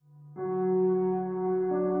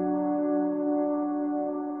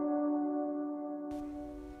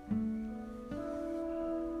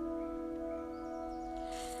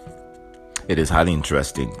It is highly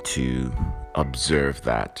interesting to observe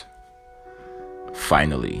that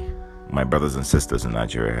finally my brothers and sisters in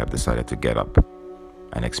Nigeria have decided to get up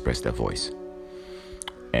and express their voice.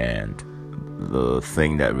 And the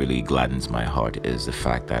thing that really gladdens my heart is the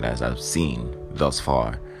fact that, as I've seen thus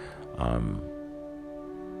far,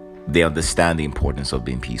 they understand the importance of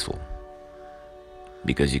being peaceful.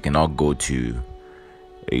 Because you cannot go to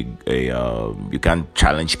you can't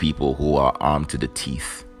challenge people who are armed to the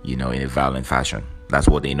teeth, in a violent fashion. That's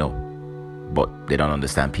what they know. But they don't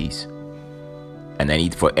understand peace. And then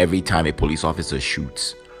for every time a police officer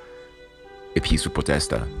shoots a peaceful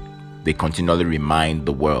protester, they continually remind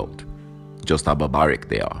the world just how barbaric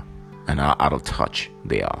they are and how out of touch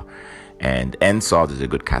they are. And EndSARS is a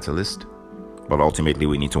good catalyst, but ultimately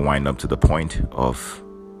we need to wind up to the point of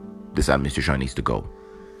this administration needs to go.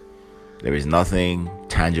 There is nothing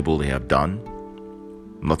tangible they have done,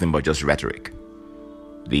 nothing but just rhetoric.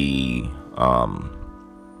 The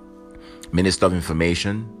Minister of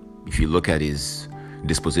Information, if you look at his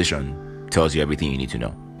disposition, tells you everything you need to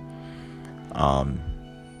know.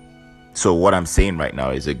 So what I'm saying right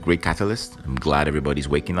now is a great catalyst. I'm glad everybody's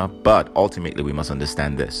waking up, but ultimately we must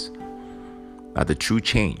understand this, that the true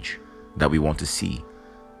change that we want to see,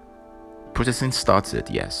 protesting starts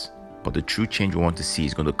it, yes, but the true change we want to see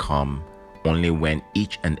is going to come only when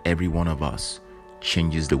each and every one of us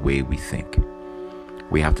changes the way we think.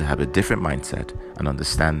 We have to have a different mindset and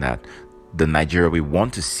understand that the Nigeria we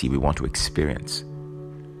want to see, we want to experience,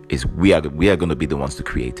 is we are going to be the ones to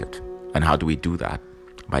create it. And how do we do that?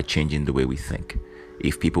 By changing the way we think.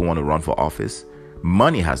 If people want to run for office,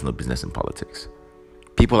 money has no business in politics.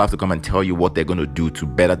 People have to come and tell you what they're going to do to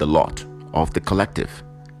better the lot of the collective.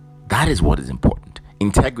 That is what is important.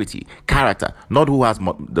 Integrity, character, not who has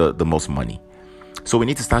the most money. So we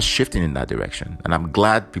need to start shifting in that direction. And I'm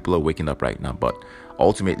glad people are waking up right now. But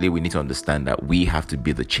ultimately, we need to understand that we have to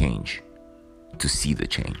be the change to see the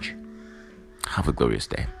change. Have a glorious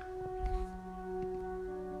day.